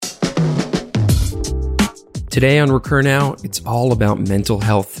Today on Recur Now, it's all about mental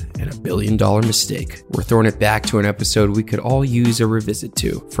health and a $1 billion mistake. We're throwing it back to an episode we could all use a revisit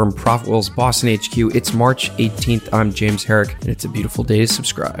to. From Profitwell's Boston HQ, it's March 18th. I'm James Herrick, and it's a beautiful day to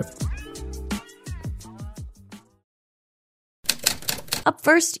subscribe. Up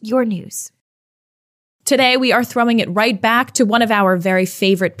first, your news. Today, we are throwing it right back to one of our very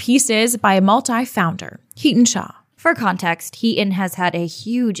favorite pieces by a multi-founder, Hiten Shah. For context, Hiten has had a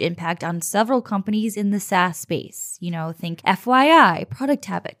huge impact on several companies in the SaaS space. Think FYI, Product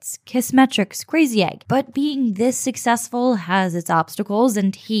Habits, Kissmetrics, Crazy Egg. But being this successful has its obstacles,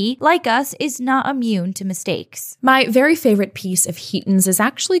 and he, like us, is not immune to mistakes. My very favorite piece of Hiten's is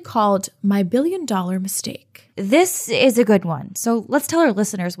actually called My $1 billion Mistake. This is a good one, so let's tell our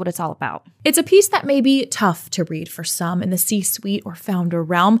listeners what it's all about. It's a piece that may be tough to read for some in the C-suite or founder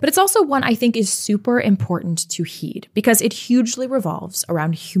realm, but it's also one I think is super important to heed because it hugely revolves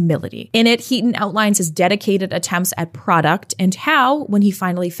around humility. In it, Hiten outlines his dedicated attempts at product and how, when he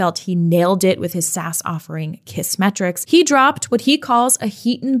finally felt he nailed it with his SaaS offering, Kissmetrics, he dropped what he calls a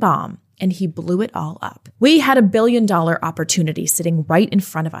Hiten bomb. And he blew it all up. We had a $1 billion opportunity sitting right in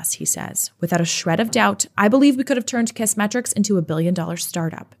front of us, he says. Without a shred of doubt, I believe we could have turned Kissmetrics into a $1 billion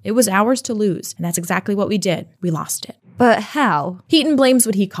startup. It was ours to lose, and that's exactly what we did. We lost it. But how? Hiten blames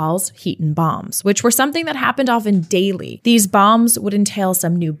what he calls Hiten bombs, which were something that happened often daily. These bombs would entail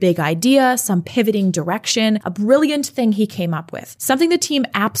some new big idea, some pivoting direction, a brilliant thing he came up with, something the team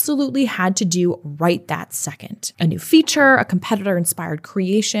absolutely had to do right that second. A new feature, a competitor-inspired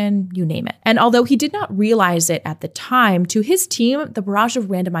creation, you name it. And although he did not realize it at the time, to his team, the barrage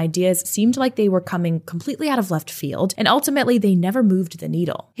of random ideas seemed like they were coming completely out of left field, and ultimately they never moved the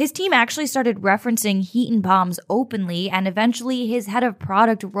needle. His team actually started referencing Hiten bombs openly, and eventually his head of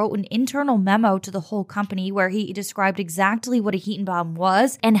product wrote an internal memo to the whole company where he described exactly what a Hiten bomb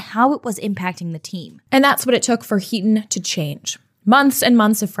was and how it was impacting the team. And that's what it took for Hiten to change. Months and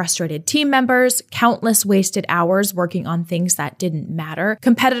months of frustrated team members, countless wasted hours working on things that didn't matter,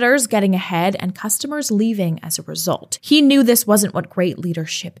 competitors getting ahead, and customers leaving as a result. He knew this wasn't what great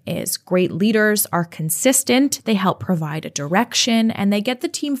leadership is. Great leaders are consistent, they help provide a direction, and they get the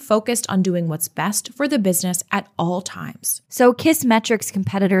team focused on doing what's best for the business at all times. So Kissmetrics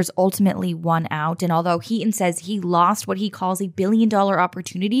competitors ultimately won out, and although Hiten says he lost what he calls a $1 billion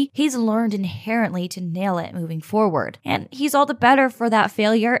opportunity, he's learned inherently to nail it moving forward. And he's all the better for that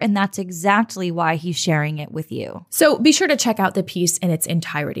failure, and that's exactly why he's sharing it with you. So be sure to check out the piece in its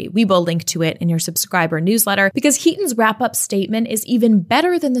entirety. We will link to it in your subscriber newsletter because Hiten's wrap-up statement is even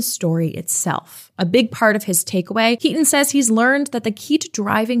better than the story itself. A big part of his takeaway, Hiten says he's learned that the key to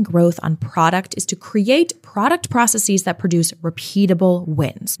driving growth on product is to create product processes that produce repeatable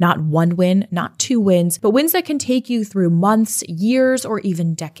wins. Not one win, not two wins, but wins that can take you through months, years, or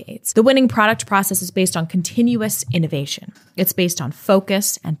even decades. The winning product process is based on continuous innovation. It's based on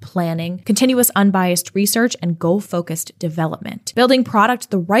focus and planning, continuous unbiased research, and goal-focused development. Building product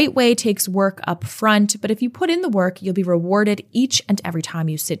the right way takes work up front, but if you put in the work, you'll be rewarded each and every time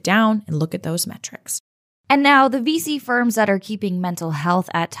you sit down and look at those metrics. And now, the VC firms that are keeping mental health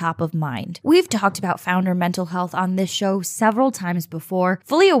at top of mind. We've talked about founder mental health on this show several times before,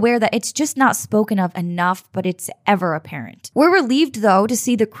 fully aware that it's just not spoken of enough, but it's ever apparent. We're relieved, though, to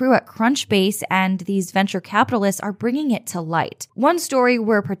see the crew at Crunchbase and these venture capitalists are bringing it to light. One story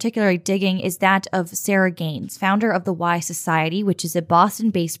we're particularly digging is that of Sarah Gaines, founder of the Y Society, which is a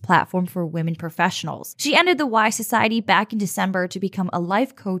Boston-based platform for women professionals. She ended the Y Society back in December to become a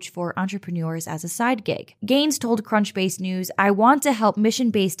life coach for entrepreneurs as a side gig. Gaines told Crunchbase News, "I want to help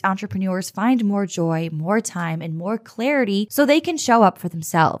mission-based entrepreneurs find more joy, more time, and more clarity so they can show up for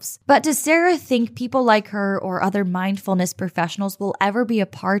themselves." But does Sarah think people like her or other mindfulness professionals will ever be a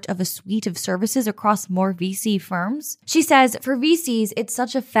part of a suite of services across more VC firms? She says, "For VCs, it's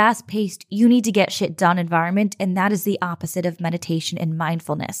such a fast-paced, you need to get shit done environment, and that is the opposite of meditation and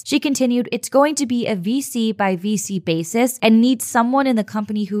mindfulness." She continued, "It's going to be a VC by VC basis and needs someone in the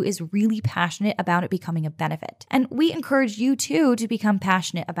company who is really passionate about it becoming a benefit. And we encourage you too to become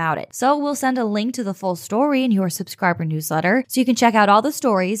passionate about it. So we'll send a link to the full story in your subscriber newsletter so you can check out all the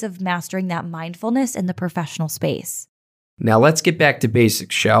stories of mastering that mindfulness in the professional space." Now let's get back to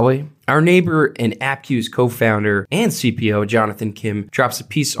basics, shall we? Our neighbor and AppQ's co-founder and CPO, Jonathan Kim, drops a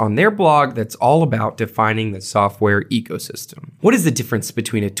piece on their blog that's all about defining the software ecosystem. What is the difference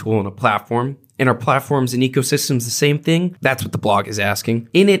between a tool and a platform? And are platforms and ecosystems the same thing? That's what the blog is asking.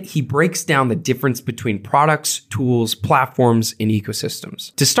 In it, he breaks down the difference between products, tools, platforms, and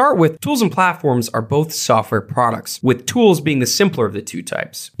ecosystems. To start with, tools and platforms are both software products, with tools being the simpler of the two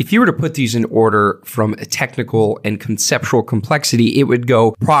types. If you were to put these in order from a technical and conceptual complexity, it would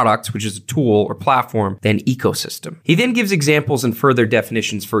go product, which is a tool or platform, then ecosystem. He then gives examples and further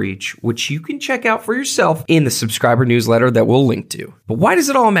definitions for each, which you can check out for yourself in the subscriber newsletter that we'll link to. But why does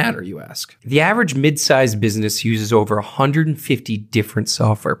it all matter, you ask? The average mid-sized business uses over 150 different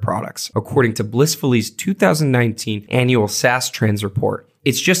software products, according to Blissfully's 2019 annual SaaS Trends report.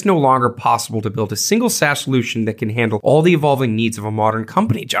 It's just no longer possible to build a single SaaS solution that can handle all the evolving needs of a modern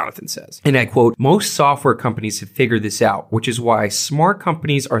company, Jonathan says. And I quote, most software companies have figured this out, which is why smart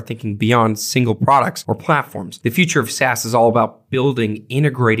companies are thinking beyond single products or platforms. The future of SaaS is all about building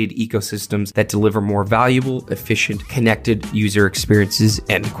integrated ecosystems that deliver more valuable, efficient, connected user experiences,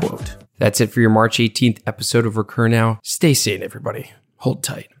 end quote. That's it for your March 18th episode of Recur Now. Stay sane, everybody. Hold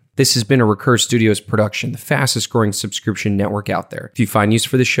tight. This has been a Recur Studios production, the fastest growing subscription network out there. If you find use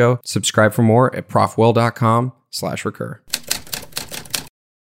for the show, subscribe for more at profwell.com/recur.